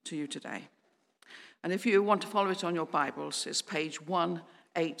to you today. And if you want to follow it on your Bibles, it's page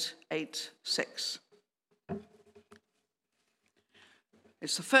 1886.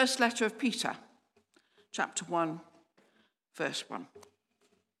 It's the first letter of Peter, chapter 1, verse 1.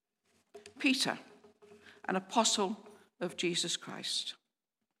 Peter, an apostle of Jesus Christ,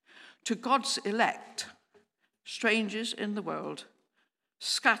 to God's elect, strangers in the world,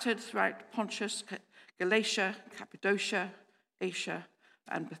 scattered throughout Pontus, Galatia, Cappadocia, Asia,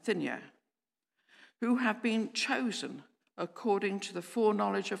 and Bithynia, who have been chosen according to the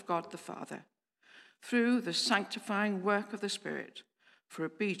foreknowledge of God the Father, through the sanctifying work of the Spirit, for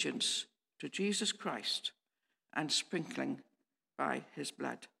obedience to Jesus Christ and sprinkling by his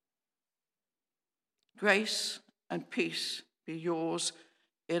blood. Grace and peace be yours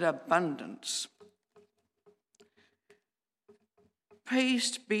in abundance.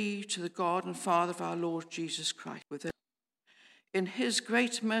 Praised be to the God and Father of our Lord Jesus Christ. In his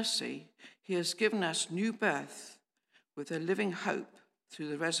great mercy, he has given us new birth with a living hope through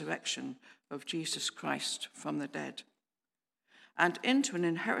the resurrection of Jesus Christ from the dead, and into an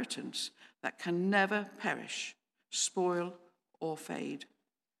inheritance that can never perish, spoil, or fade,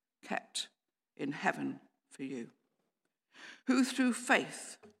 kept in heaven for you, who through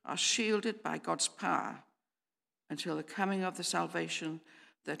faith are shielded by God's power until the coming of the salvation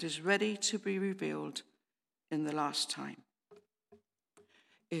that is ready to be revealed in the last time.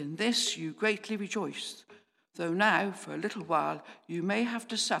 In this you greatly rejoice, though now for a little while you may have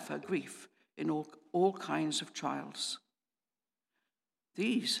to suffer grief in all kinds of trials.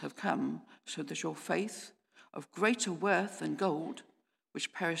 These have come so that your faith, of greater worth than gold,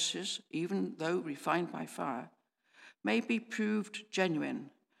 which perishes even though refined by fire, may be proved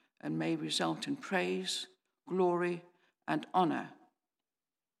genuine and may result in praise, glory, and honor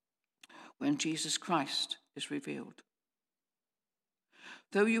when Jesus Christ is revealed.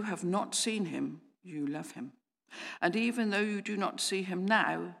 Though you have not seen him, you love him. And even though you do not see him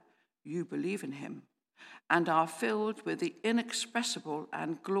now, you believe in him and are filled with the inexpressible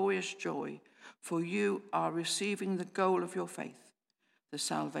and glorious joy, for you are receiving the goal of your faith, the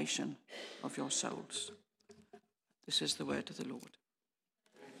salvation of your souls. This is the word of the Lord.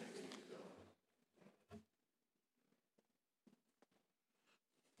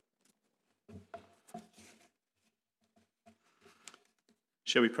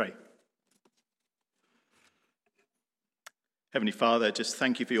 Shall we pray? Heavenly Father, just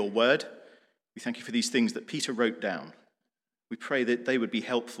thank you for your word. We thank you for these things that Peter wrote down. We pray that they would be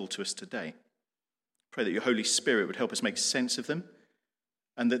helpful to us today. Pray that your Holy Spirit would help us make sense of them,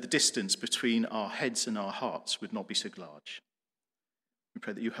 and that the distance between our heads and our hearts would not be so large. We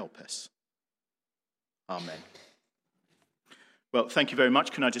pray that you help us. Amen. Well, thank you very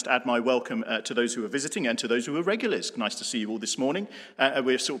much. Can I just add my welcome to those who are visiting and to those who are regulars? Nice to see you all this morning.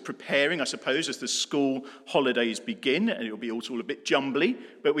 We're sort of preparing, I suppose, as the school holidays begin, and it'll be all a bit jumbly,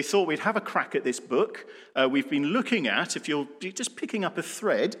 but we thought we'd have a crack at this book. We've been looking at, if you're just picking up a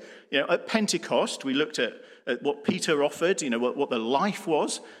thread, at Pentecost, we looked at what Peter offered, what the life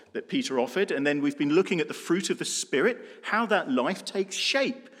was that Peter offered, and then we've been looking at the fruit of the Spirit, how that life takes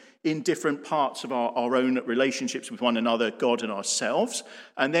shape in different parts of our own relationships with one another, God and ourselves.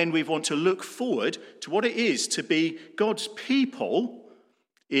 And then we want to look forward to what it is to be God's people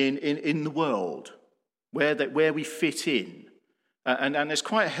in the world, where we fit in. And there's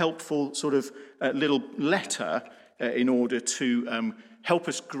quite a helpful sort of little letter in order to help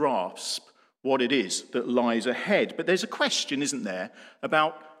us grasp what it is that lies ahead. But there's a question, isn't there,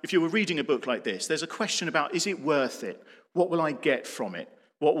 about, if you were reading a book like this, there's a question about, is it worth it? What will I get from it?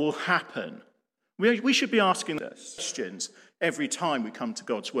 What will happen? We should be asking those questions every time we come to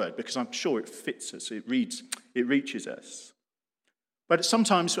God's word, because I'm sure it fits us, it reaches us. But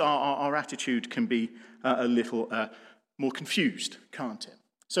sometimes our attitude can be a little more confused, can't it?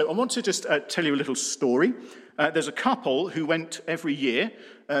 So I want to just tell you a little story. There's a couple who went every year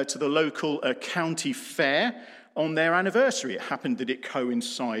to the local county fair on their anniversary. It happened that it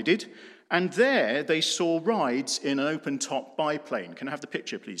coincided. And there they saw rides in an open-top biplane. Can I have the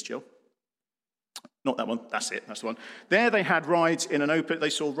picture, please, Jill? Not that one. That's it. That's the one. There they had rides they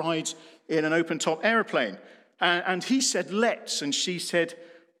saw rides in an open-top aeroplane. And he said, let's. And she said,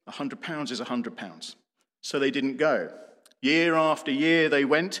 £100 is £100. So they didn't go. Year after year they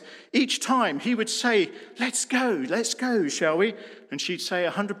went. Each time he would say, let's go, shall we? And she'd say,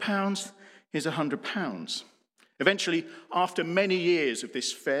 £100 is £100. Eventually, after many years of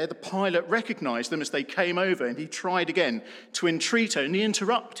this fair, the pilot recognized them as they came over, and he tried again to entreat her, and he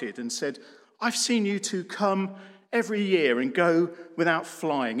interrupted and said, I've seen you two come every year and go without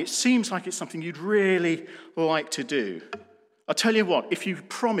flying. It seems like it's something you'd really like to do. I'll tell you what, if you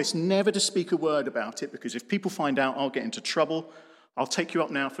promise never to speak a word about it, because if people find out, I'll get into trouble, I'll take you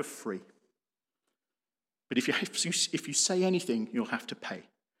up now for free. But if you say anything, you'll have to pay.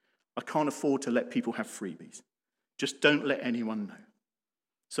 I can't afford to let people have freebies. Just don't let anyone know.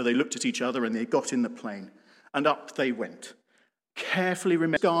 So they looked at each other and they got in the plane, and up they went, carefully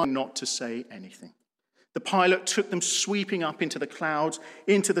remembering not to say anything. The pilot took them sweeping up into the clouds,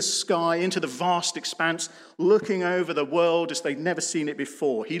 into the sky, into the vast expanse, looking over the world as they'd never seen it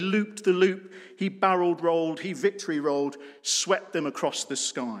before. He looped the loop, he barreled rolled, he victory rolled, swept them across the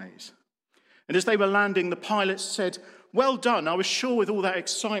skies. And as they were landing, the pilot said, "Well done, I was sure with all that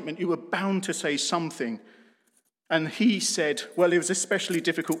excitement you were bound to say something." And he said, "Well, it was especially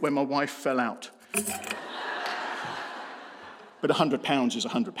difficult when my wife fell out." But £100 is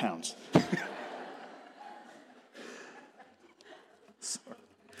 £100. Sorry.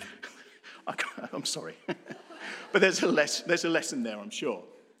 I'm sorry. But there's a lesson there, I'm sure.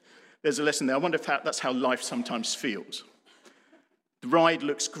 There's a lesson there. I wonder if that's how life sometimes feels. The ride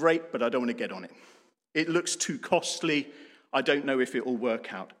looks great, but I don't want to get on it. It looks too costly. I don't know if it will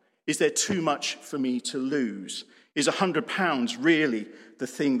work out. Is there too much for me to lose? Is £100 really the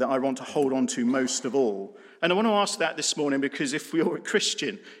thing that I want to hold on to most of all? And I want to ask that this morning because if you're a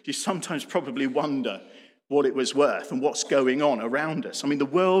Christian, you sometimes probably wonder what it was worth and what's going on around us. I mean, the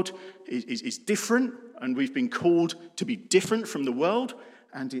world is different, and we've been called to be different from the world,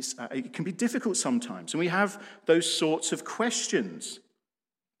 and it can be difficult sometimes. And we have those sorts of questions.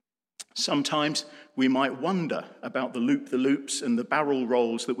 Sometimes we might wonder about the loops and the barrel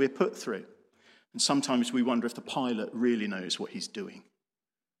rolls that we're put through. And sometimes we wonder if the pilot really knows what he's doing.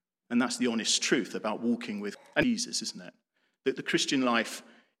 And that's the honest truth about walking with Jesus, isn't it? That the Christian life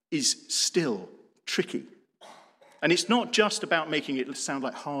is still tricky. And it's not just about making it sound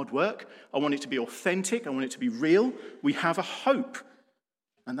like hard work. I want it to be authentic. I want it to be real. We have a hope,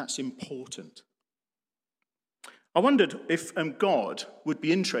 and that's important. I wondered if God would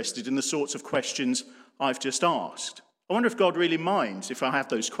be interested in the sorts of questions I've just asked. I wonder if God really minds if I have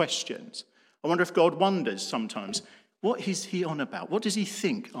those questions. I wonder if God wonders sometimes, what is he on about? What does he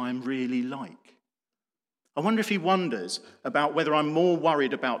think I'm really like? I wonder if he wonders about whether I'm more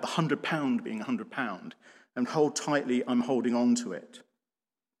worried about the £100 being £100 and hold tightly I'm holding on to it.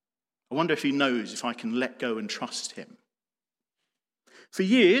 I wonder if he knows if I can let go and trust him. For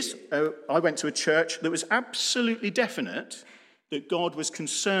years, I went to a church that was absolutely definite that God was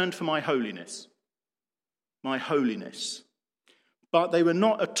concerned for my holiness. My holiness. But they were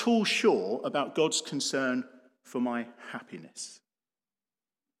not at all sure about God's concern for my happiness.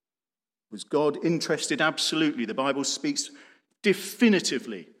 Was God interested? Absolutely. The Bible speaks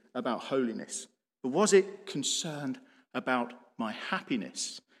definitively about holiness. But was it concerned about my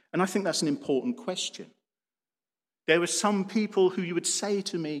happiness? And I think that's an important question. There were some people who you would say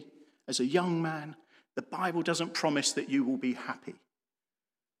to me as a young man, the Bible doesn't promise that you will be happy.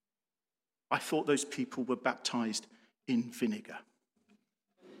 I thought those people were baptized in vinegar.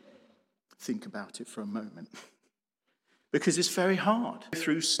 Think about it for a moment. Because it's very hard.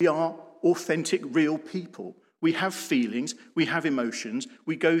 We are authentic, real people. We have feelings, we have emotions,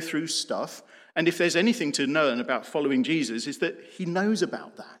 we go through stuff. And if there's anything to learn about following Jesus, is that he knows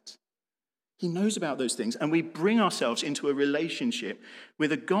about that. He knows about those things. And we bring ourselves into a relationship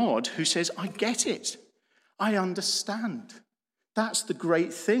with a God who says, I get it. I understand. That's the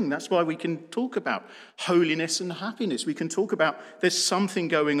great thing. That's why we can talk about holiness and happiness. We can talk about there's something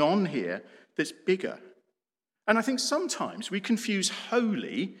going on here that's bigger. And I think sometimes we confuse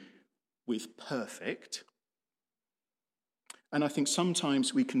holy with perfect. And I think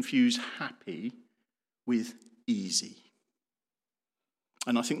sometimes we confuse happy with easy.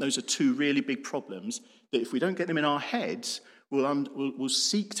 And I think those are two really big problems that if we don't get them in our heads, will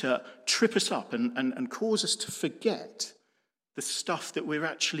seek to trip us up and cause us to forget the stuff that we're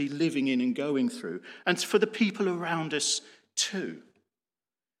actually living in and going through. And for the people around us too.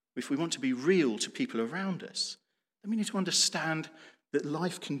 If we want to be real to people around us, then we need to understand that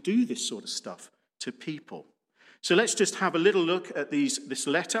life can do this sort of stuff to people. So let's just have a little look at this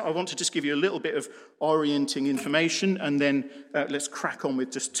letter. I want to just give you a little bit of orienting information, and then let's crack on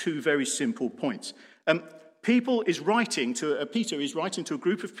with just two very simple points. Peter is writing to a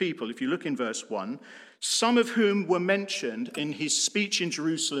group of people, if you look in verse 1, some of whom were mentioned in his speech in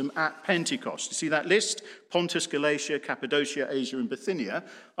Jerusalem at Pentecost. You see that list? Pontus, Galatia, Cappadocia, Asia, and Bithynia.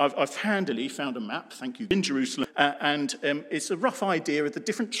 I've handily found a map, thank you, in Jerusalem, and it's a rough idea of the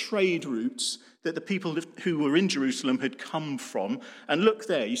different trade routes that the people who were in Jerusalem had come from. And look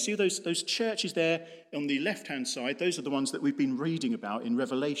there, you see those churches there on the left-hand side? Those are the ones that we've been reading about in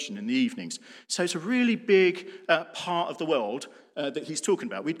Revelation in the evenings. So it's a really big part of the world that he's talking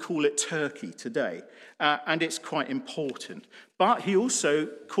about. We'd call it Turkey today, and it's quite important. But he also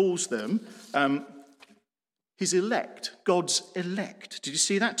calls them his elect, God's elect. Did you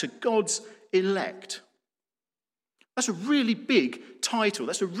see that? To God's elect. That's a really big title.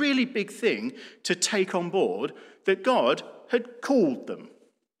 That's a really big thing to take on board, that God had called them.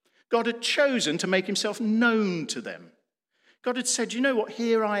 God had chosen to make himself known to them. God had said, you know what,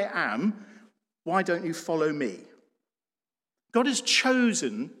 here I am. Why don't you follow me? God has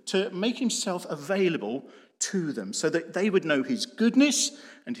chosen to make himself available to them so that they would know his goodness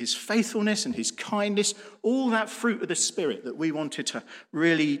and his faithfulness and his kindness, all that fruit of the Spirit that we wanted to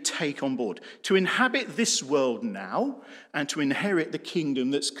really take on board, to inhabit this world now and to inherit the kingdom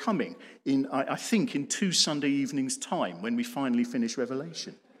that's coming in, I think, in 2 Sunday evenings' time when we finally finish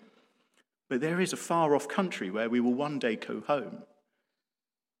Revelation. But there is a far-off country where we will one day go home.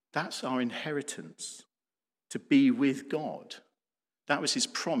 That's our inheritance, to be with God. That was his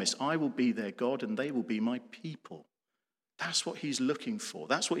promise. I will be their God and they will be my people. That's what he's looking for.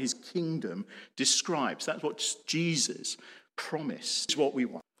 That's what his kingdom describes. That's what Jesus promised. It's what we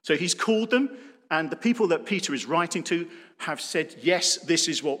want. So he's called them, and the people that Peter is writing to have said, yes, this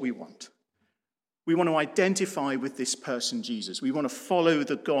is what we want. We want to identify with this person, Jesus. We want to follow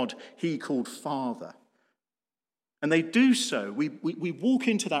the God he called Father. And they do so. We walk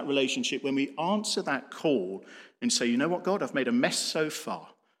into that relationship when we answer that call and say, you know what, God, I've made a mess so far,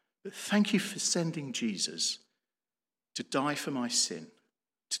 but thank you for sending Jesus to die for my sin,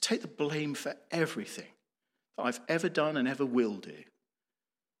 to take the blame for everything that I've ever done and ever will do.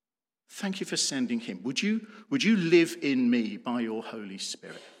 Thank you for sending him. Would you live in me by your Holy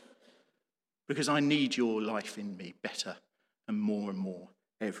Spirit? Because I need your life in me better and more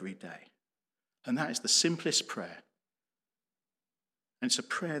every day. And that is the simplest prayer. And it's a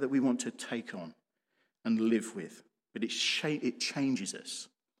prayer that we want to take on and live with. But it changes us.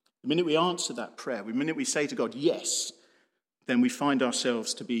 The minute we answer that prayer, the minute we say to God, yes, then we find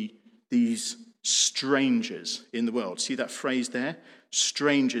ourselves to be these strangers in the world. See that phrase there?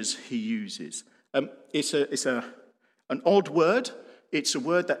 Strangers he uses. It's an odd word. It's a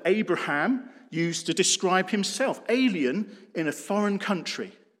word that Abraham used to describe himself. Alien in a foreign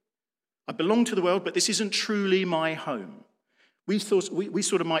country. I belong to the world, but this isn't truly my home. We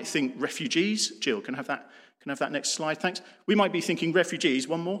sort of might think refugees. Jill, can I have that next slide? Thanks. We might be thinking refugees.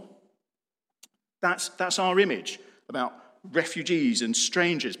 One more. That's our image about refugees and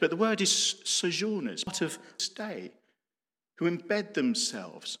strangers. But the word is sojourners, part of stay, who embed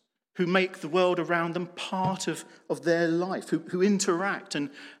themselves, who make the world around them part of their life, who interact and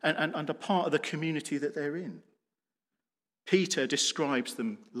are part of the community that they're in. Peter describes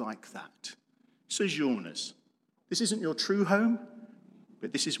them like that. Sojourners. This isn't your true home,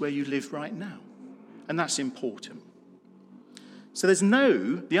 but this is where you live right now. And that's important. So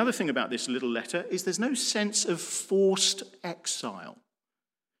the other thing about this little letter is there's no sense of forced exile.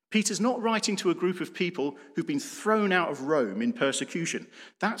 Peter's not writing to a group of people who've been thrown out of Rome in persecution.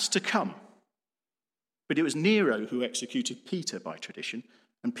 That's to come. But it was Nero who executed Peter by tradition,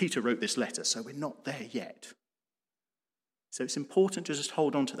 and Peter wrote this letter, so we're not there yet. So it's important to just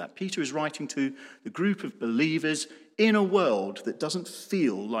hold on to that. Peter is writing to the group of believers in a world that doesn't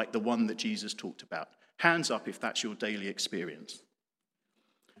feel like the one that Jesus talked about. Hands up if that's your daily experience.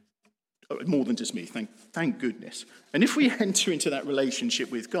 More than just me, thank goodness. And if we enter into that relationship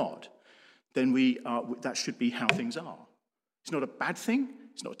with God, then that should be how things are. It's not a bad thing.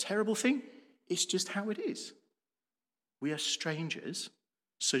 It's not a terrible thing. It's just how it is. We are strangers,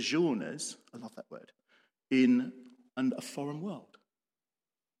 sojourners, I love that word, in a foreign world.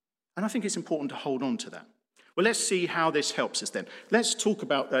 And I think it's important to hold on to that. Well, let's see how this helps us then. Let's talk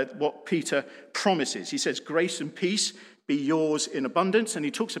about what Peter promises. He says, grace and peace be yours in abundance. And he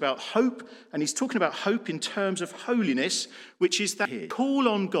talks about hope, and he's talking about hope in terms of holiness, which is that call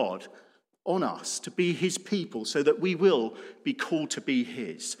on God, on us, to be his people so that we will be called to be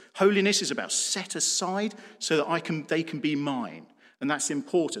his. Holiness is about set aside so that they can be mine. And that's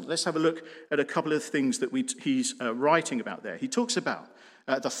important. Let's have a look at a couple of things that he's writing about there. He talks about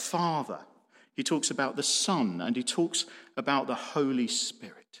the Father. He talks about the Son. And he talks about the Holy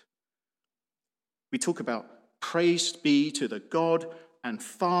Spirit. We talk about praise be to the God and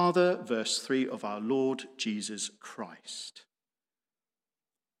Father, verse 3, of our Lord Jesus Christ.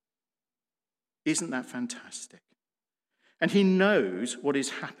 Isn't that fantastic? And he knows what is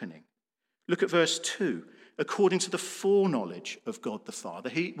happening. Look at verse 2. According to the foreknowledge of God the Father,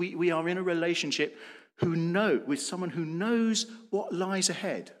 we are in a relationship with someone who knows what lies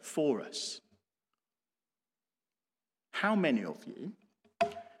ahead for us. How many of you,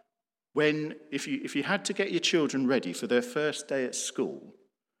 if you had to get your children ready for their first day at school,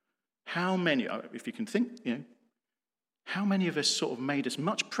 how many, if you can think, how many of us sort of made as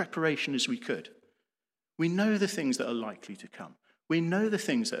much preparation as we could? We know the things that are likely to come. We know the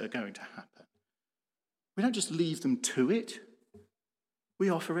things that are going to happen. We don't just leave them to it. We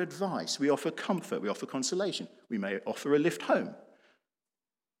offer advice. We offer comfort. We offer consolation. We may offer a lift home.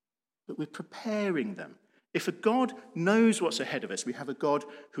 But we're preparing them. If a God knows what's ahead of us, we have a God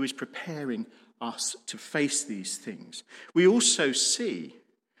who is preparing us to face these things. We also see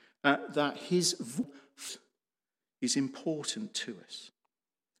that his voice is important to us.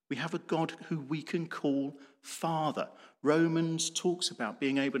 We have a God who we can call Father. Romans talks about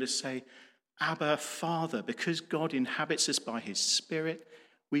being able to say, Abba, Father. Because God inhabits us by his Spirit,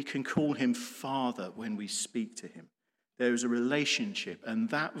 we can call him Father when we speak to him. There is a relationship, and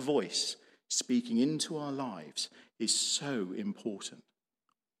that voice speaking into our lives is so important.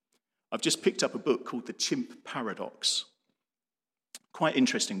 I've just picked up a book called The Chimp Paradox. Quite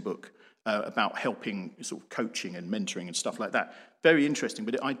interesting book about helping, sort of coaching and mentoring and stuff like that. Very interesting,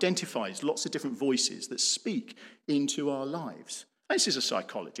 but it identifies lots of different voices that speak into our lives. This is a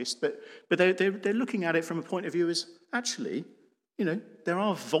psychologist, but they're looking at it from a point of view as, actually, there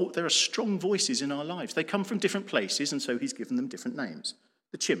are strong voices in our lives. They come from different places, and so he's given them different names.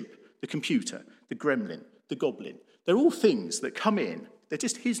 The chimp, the computer, the gremlin, the goblin. They're all things that come in. They're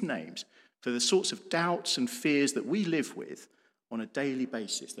just his names for the sorts of doubts and fears that we live with on a daily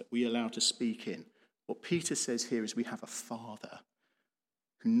basis, that we allow to speak in. What Peter says here is we have a Father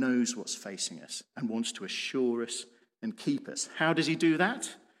who knows what's facing us and wants to assure us and keep us. How does he do that?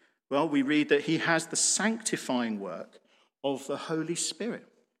 Well, we read that he has the sanctifying work of the Holy Spirit.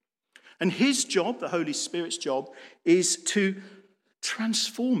 And his job, the Holy Spirit's job, is to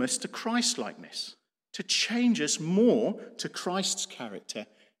transform us to Christ-likeness, to change us more to Christ's character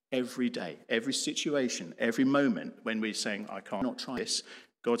every day, every situation, every moment when we're saying, I can't not try this.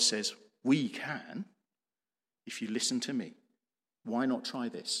 God says, we can if you listen to me. Why not try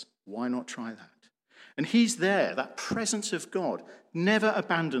this? Why not try that? And he's there. That presence of God never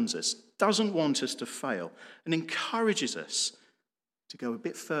abandons us, doesn't want us to fail, and encourages us to go a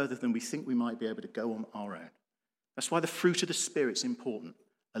bit further than we think we might be able to go on our own. That's why the fruit of the Spirit's important.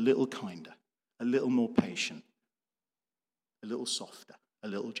 A little kinder, a little more patient, a little softer, a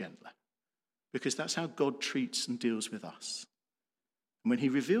little gentler. Because that's how God treats and deals with us. And when he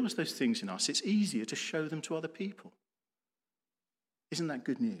reveals those things in us, it's easier to show them to other people. Isn't that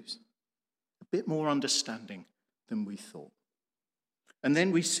good news? A bit more understanding than we thought. And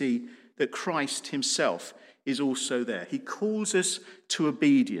then we see that Christ himself is also there. He calls us to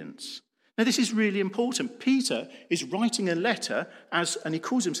obedience. Now, this is really important. Peter is writing a letter and he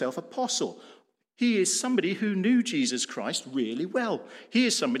calls himself apostle. He is somebody who knew Jesus Christ really well. He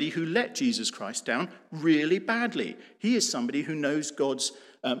is somebody who let Jesus Christ down really badly. He is somebody who knows God's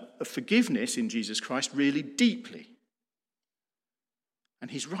forgiveness in Jesus Christ really deeply. And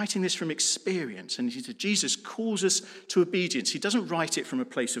he's writing this from experience. And Jesus calls us to obedience. He doesn't write it from a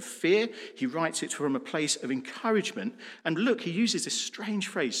place of fear. He writes it from a place of encouragement. And look, he uses this strange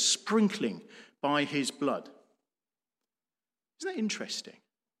phrase, sprinkling by his blood. Isn't that interesting?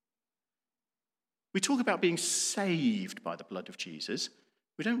 We talk about being saved by the blood of Jesus.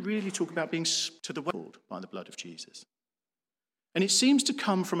 We don't really talk about being to the world by the blood of Jesus. And it seems to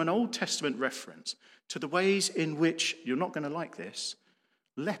come from an Old Testament reference to the ways in which, you're not going to like this,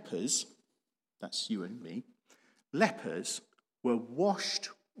 lepers, that's you and me, lepers were washed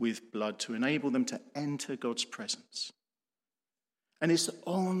with blood to enable them to enter God's presence. And it's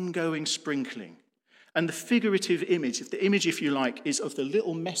ongoing sprinkling. And the figurative image, the image, if you like, is of the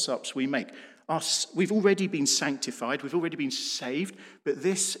little mess-ups we make. We've already been sanctified, we've already been saved, but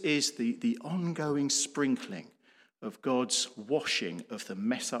this is the ongoing sprinkling of God's washing of the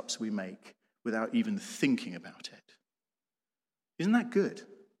mess-ups we make without even thinking about it. Isn't that good?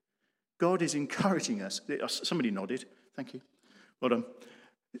 God is encouraging us. Somebody nodded. Thank you. Well done.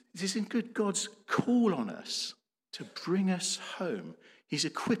 Isn't good? God's call on us to bring us home. He's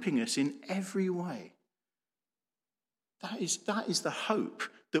equipping us in every way. That is the hope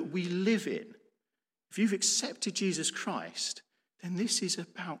that we live in. If you've accepted Jesus Christ, then this is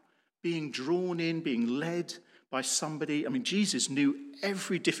about being drawn in, being led by somebody. I mean, Jesus knew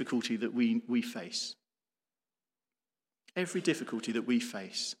every difficulty that we face. Every difficulty that we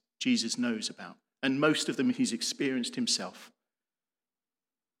face, Jesus knows about. And most of them he's experienced himself.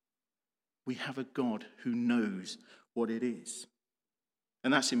 We have a God who knows what it is.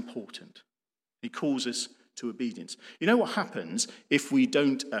 And that's important. He calls us to obedience. You know what happens if we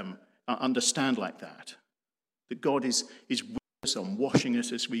don't understand like that? That God is with us on washing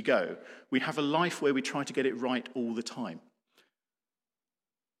us as we go. We have a life where we try to get it right all the time.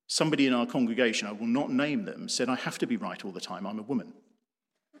 Somebody in our congregation, I will not name them, said, I have to be right all the time. I'm a woman.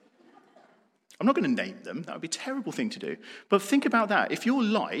 I'm not going to name them. That would be a terrible thing to do. But think about that. If your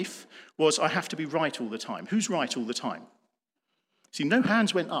life was, I have to be right all the time, who's right all the time? See, no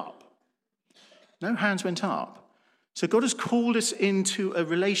hands went up. No hands went up. So God has called us into a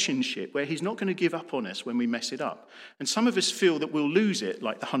relationship where he's not going to give up on us when we mess it up. And some of us feel that we'll lose it,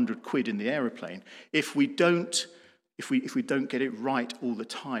 like the 100 quid in the aeroplane, if we don't get it right all the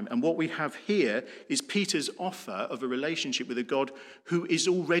time. And what we have here is Peter's offer of a relationship with a God who is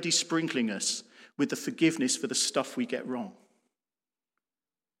already sprinkling us with the forgiveness for the stuff we get wrong.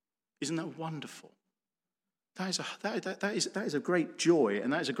 Isn't that wonderful? That is a great joy,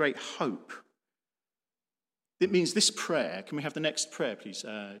 and that is a great hope. It means this prayer, can we have the next prayer, please,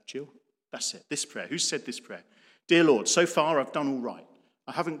 Jill? That's it, this prayer. Who said this prayer? Dear Lord, so far I've done all right.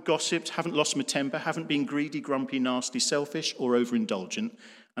 I haven't gossiped, haven't lost my temper, haven't been greedy, grumpy, nasty, selfish, or overindulgent,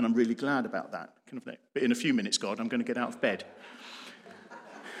 and I'm really glad about that. But in a few minutes, God, I'm going to get out of bed.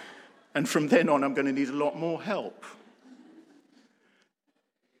 And from then on, I'm going to need a lot more help.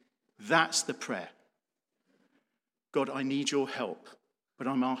 That's the prayer. God, I need your help, but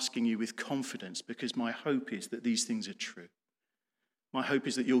I'm asking you with confidence because my hope is that these things are true. My hope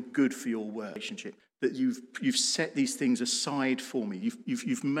is that you're good for your relationship, that you've set these things aside for me.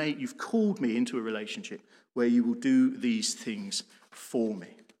 You've called me into a relationship where you will do these things for me.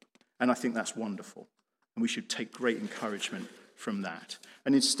 And I think that's wonderful. And we should take great encouragement from that.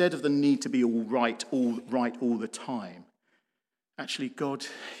 And instead of the need to be all right all the time, actually God,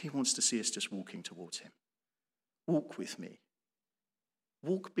 he wants to see us just walking towards him. Walk with me.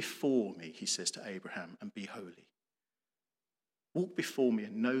 Walk before me, he says to Abraham, and be holy. Walk before me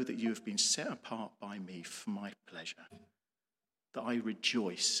and know that you have been set apart by me for my pleasure, that I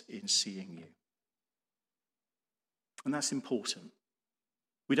rejoice in seeing you. And that's important.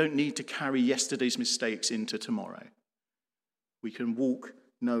 We don't need to carry yesterday's mistakes into tomorrow. We can walk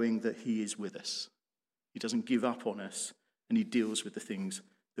knowing that he is with us. He doesn't give up on us, and he deals with the things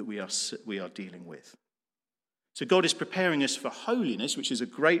that we are dealing with. So God is preparing us for holiness, which is a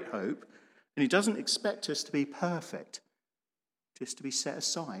great hope, and he doesn't expect us to be perfect, just to be set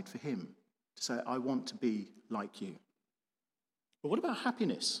aside for him, to say, I want to be like you. But what about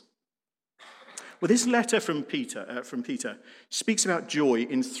happiness? Well, this letter from Peter speaks about joy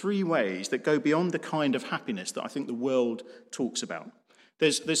in three ways that go beyond the kind of happiness that I think the world talks about.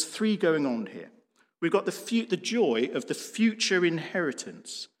 There's three going on here. We've got the joy of the future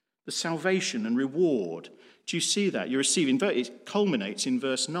inheritance, the salvation and reward. Do you see that? You're receiving, it culminates in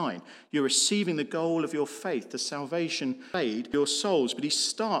verse 9. You're receiving the goal of your faith, the salvation paid your souls. But he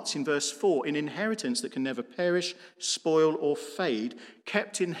starts in verse 4, an inheritance that can never perish, spoil, or fade,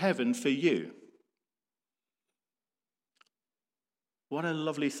 kept in heaven for you. What a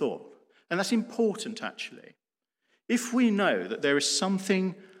lovely thought. And that's important, actually. If we know that there is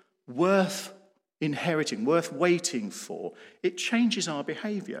something worth inheriting, worth waiting for, it changes our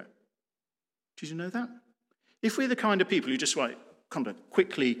behavior. Did you know that? If we're the kind of people who just kind of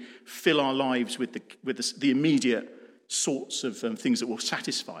quickly fill our lives with the immediate sorts of things that will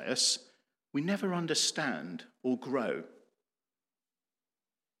satisfy us, we never understand or grow.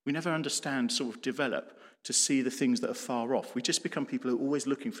 We never understand, sort of develop to see the things that are far off. We just become people who are always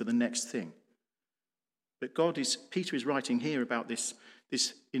looking for the next thing. But Peter is writing here about this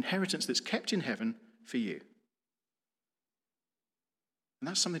inheritance that's kept in heaven for you. And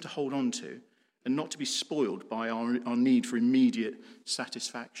that's something to hold on to, and not to be spoiled by our need for immediate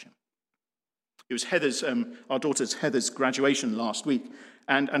satisfaction. It was our daughter's Heather's graduation last week,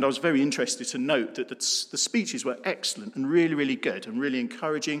 and I was very interested to note that the speeches were excellent and really, really good and really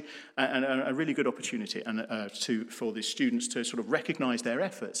encouraging, and a really good opportunity for the students to sort of recognise their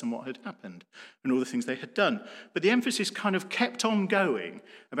efforts and what had happened and all the things they had done. But the emphasis kind of kept on going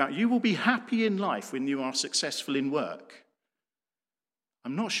about you will be happy in life when you are successful in work.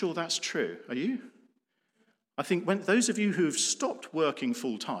 I'm not sure that's true. Are you? I think those of you who have stopped working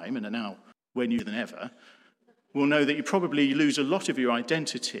full-time and are now younger than ever will know that you probably lose a lot of your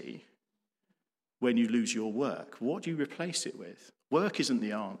identity when you lose your work. What do you replace it with? Work isn't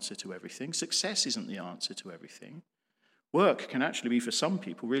the answer to everything. Success isn't the answer to everything. Work can actually be, for some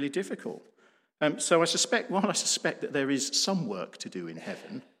people, really difficult. So I suspect that there is some work to do in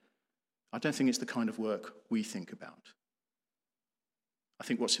heaven, I don't think it's the kind of work we think about. I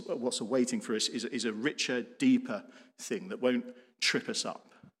think what's awaiting for us is a richer, deeper thing that won't trip us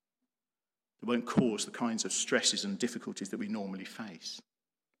up, that won't cause the kinds of stresses and difficulties that we normally face.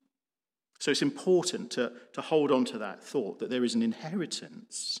 So it's important to hold on to that thought that there is an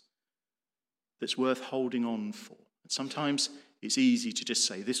inheritance that's worth holding on for. And sometimes it's easy to just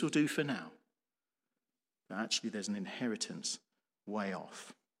say, this will do for now. But actually there's an inheritance way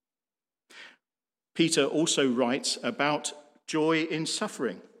off. Peter also writes about joy in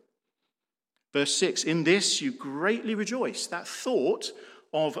suffering. Verse 6, in this you greatly rejoice. That thought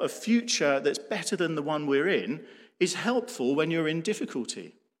of a future that's better than the one we're in is helpful when you're in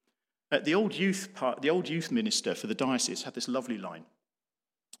difficulty. The old youth minister for the diocese had this lovely line.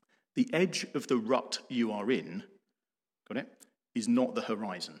 The edge of the rut you are in, got it, is not the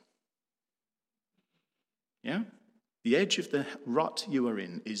horizon. Yeah? The edge of the rut you are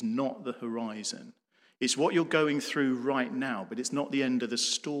in is not the horizon. It's what you're going through right now, but it's not the end of the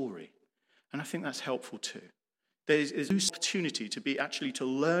story. And I think that's helpful too. There's an opportunity to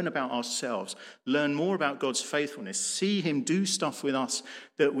learn about ourselves, learn more about God's faithfulness, see him do stuff with us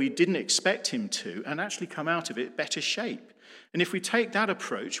that we didn't expect him to, and actually come out of it better shape. And if we take that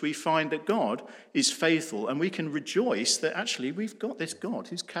approach, we find that God is faithful, and we can rejoice that actually we've got this God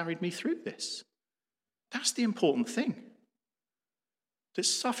who's carried me through this. That's the important thing. That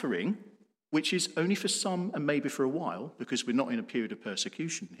suffering, which is only for some and maybe for a while, because we're not in a period of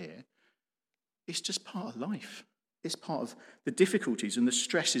persecution here, is just part of life. It's part of the difficulties and the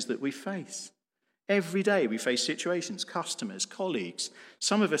stresses that we face. Every day we face situations, customers, colleagues.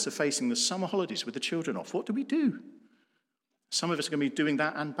 Some of us are facing the summer holidays with the children off. What do? Some of us are going to be doing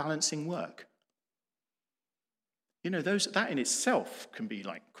that and balancing work. You know, that in itself can be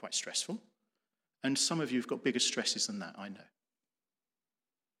quite stressful. And some of you have got bigger stresses than that, I know.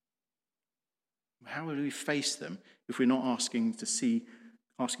 How will we face them if we're not asking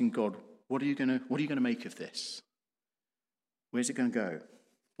God, what are you going to make of this? Where's it going to go?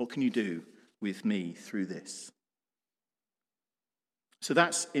 What can you do with me through this? So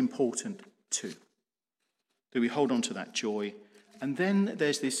that's important too. That we hold on to that joy. And then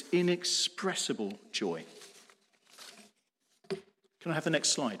there's this inexpressible joy. Can I have the next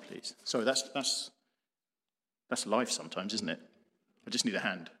slide, please? Sorry, that's life sometimes, isn't it? I just need a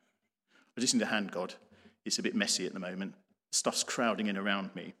hand. God. It's a bit messy at the moment. Stuff's crowding in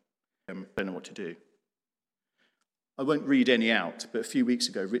around me. I don't know what to do. I won't read any out, but a few weeks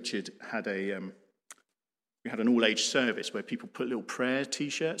ago, Richard had we had an all-age service where people put little prayer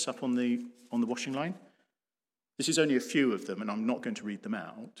T-shirts up on the washing line. This is only a few of them, and I'm not going to read them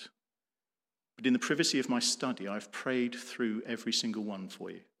out. But in the privacy of my study, I've prayed through every single one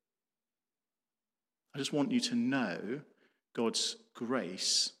for you. I just want you to know God's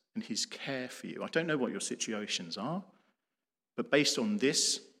grace and his care for you. I don't know what your situations are, but based on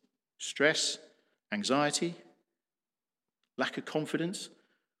this, stress, anxiety, lack of confidence,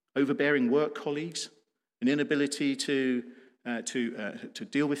 overbearing work colleagues, an inability to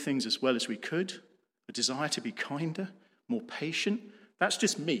deal with things as well as we could, a desire to be kinder, more patient. That's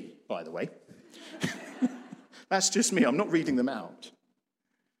just me, by the way. That's just me. I'm not reading them out.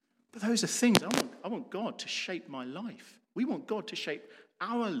 But those are things I want God to shape my life. We want God to shape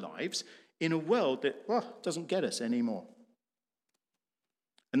our lives in a world that doesn't get us anymore.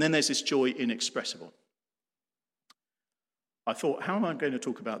 And then there's this joy inexpressible. I thought, how am I going to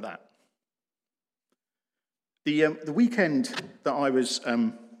talk about that? The weekend that I was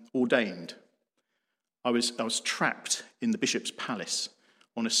ordained, I was trapped in the bishop's palace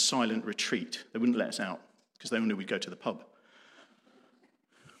on a silent retreat. They wouldn't let us out because they knew we'd go to the pub.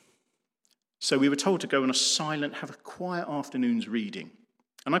 So we were told to go on have a quiet afternoon's reading.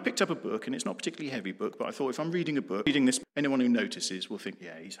 And I picked up a book, and it's not a particularly heavy book, but I thought if I'm reading this, anyone who notices will think,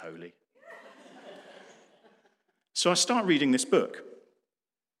 yeah, he's holy. So I start reading this book.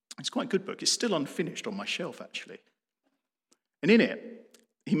 It's quite a good book. It's still unfinished on my shelf, actually. And in it,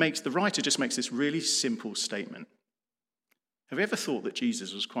 the writer just makes this really simple statement. Have you ever thought that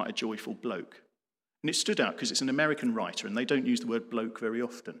Jesus was quite a joyful bloke? And it stood out because it's an American writer, and they don't use the word bloke very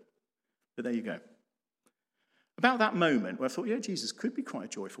often. But there you go. About that moment where I thought, yeah, Jesus could be quite a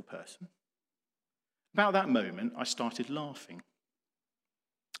joyful person. About that moment, I started laughing.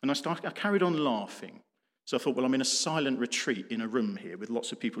 And I carried on laughing. So I thought, well, I'm in a silent retreat in a room here with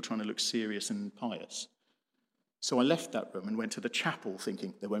lots of people trying to look serious and pious. So I left that room and went to the chapel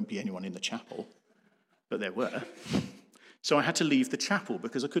thinking there won't be anyone in the chapel. But there were. So I had to leave the chapel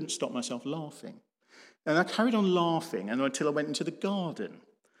because I couldn't stop myself laughing. And I carried on laughing until I went into the garden.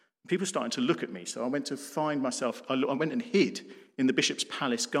 People started to look at me, so I went to find myself. I went and hid in the Bishop's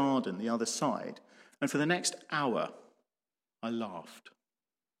Palace garden, the other side. And for the next hour, I laughed.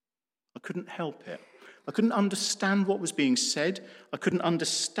 I couldn't help it. I couldn't understand what was being said. I couldn't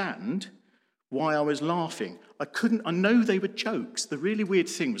understand why I was laughing. I know they were jokes. The really weird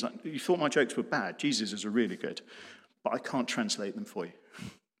thing was, you thought my jokes were bad. Jesus' are really good. But I can't translate them for you.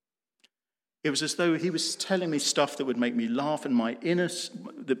 It was as though he was telling me stuff that would make me laugh, and my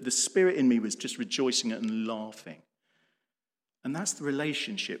the spirit in me was just rejoicing and laughing. And that's the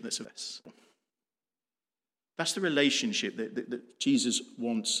relationship that's of us. That's the relationship that Jesus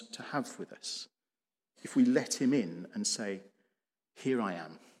wants to have with us. If we let him in and say, here I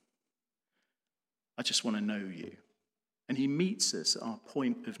am. I just want to know you. And he meets us at our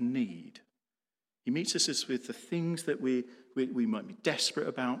point of need. He meets us with the things that we might be desperate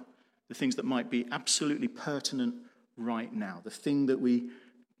about, the things that might be absolutely pertinent right now, the thing that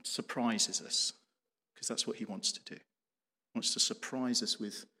surprises us, because that's what he wants to do. He wants to surprise us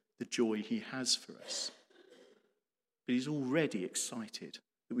with the joy he has for us. But he's already excited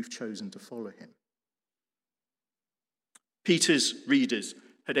that we've chosen to follow him. Peter's readers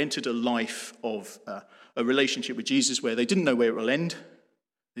had entered a life of a relationship with Jesus where they didn't know where it will end.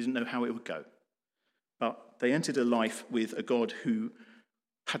 They didn't know how it would go. But they entered a life with a God who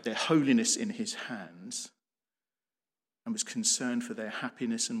had their holiness in his hands and was concerned for their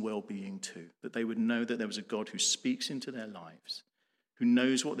happiness and well-being too. That they would know that there was a God who speaks into their lives, who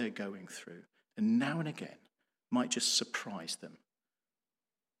knows what they're going through, and now and again might just surprise them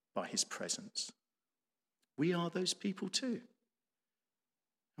by his presence. We are those people too.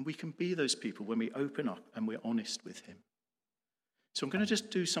 And we can be those people when we open up and we're honest with him. So I'm going to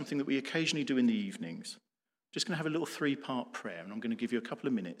just do something that we occasionally do in the evenings. I'm just going to have a little 3-part prayer, and I'm going to give you a couple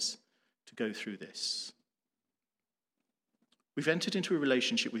of minutes to go through this. We've entered into a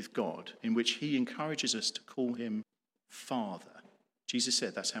relationship with God in which he encourages us to call him Father. Jesus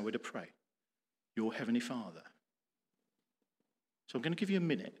said that's how we're to pray. Your Heavenly Father. So I'm going to give you a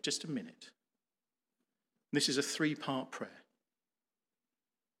minute, just a minute. This is a 3-part prayer.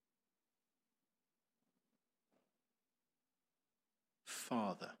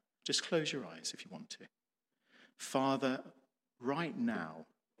 Father, just close your eyes if you want to. Father, right now,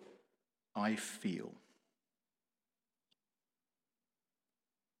 I feel.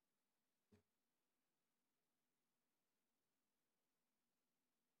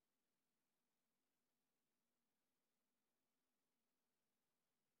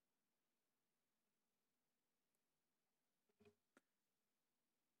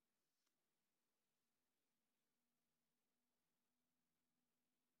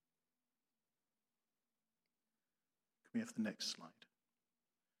 Can we have the next slide?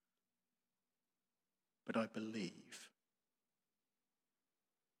 But I believe.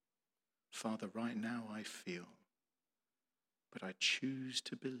 Father, right now I feel, but I choose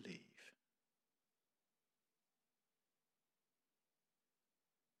to believe.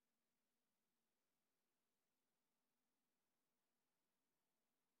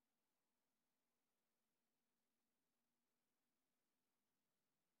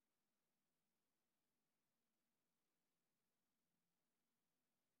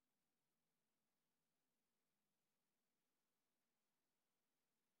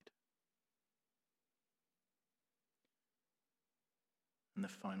 And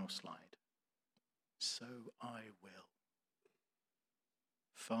the final slide. So I will.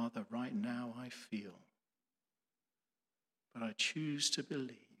 Father, right now I feel, but I choose to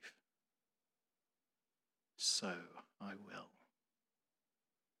believe. So I will.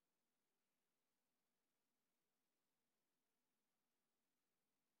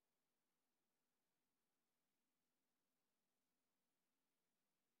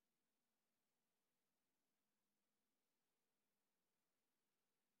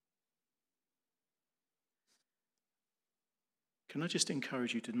 Can I just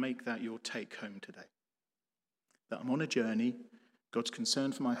encourage you to make that your take home today? That I'm on a journey, God's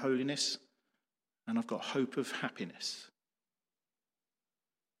concerned for my holiness, and I've got hope of happiness.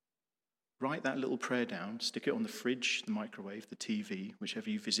 Write that little prayer down, stick it on the fridge, the microwave, the TV, whichever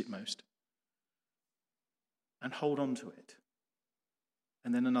you visit most, and hold on to it.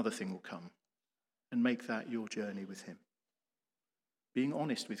 And then another thing will come, and make that your journey with him. Being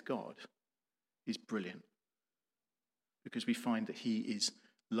honest with God is brilliant, because we find that he is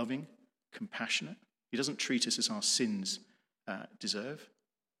loving, compassionate. He doesn't treat us as our sins deserve.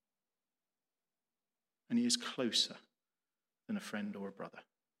 And he is closer than a friend or a brother.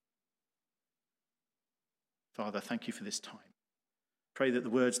 Father, thank you for this time. Pray that the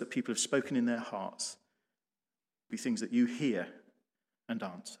words that people have spoken in their hearts be things that you hear and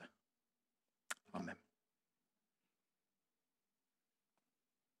answer. Amen.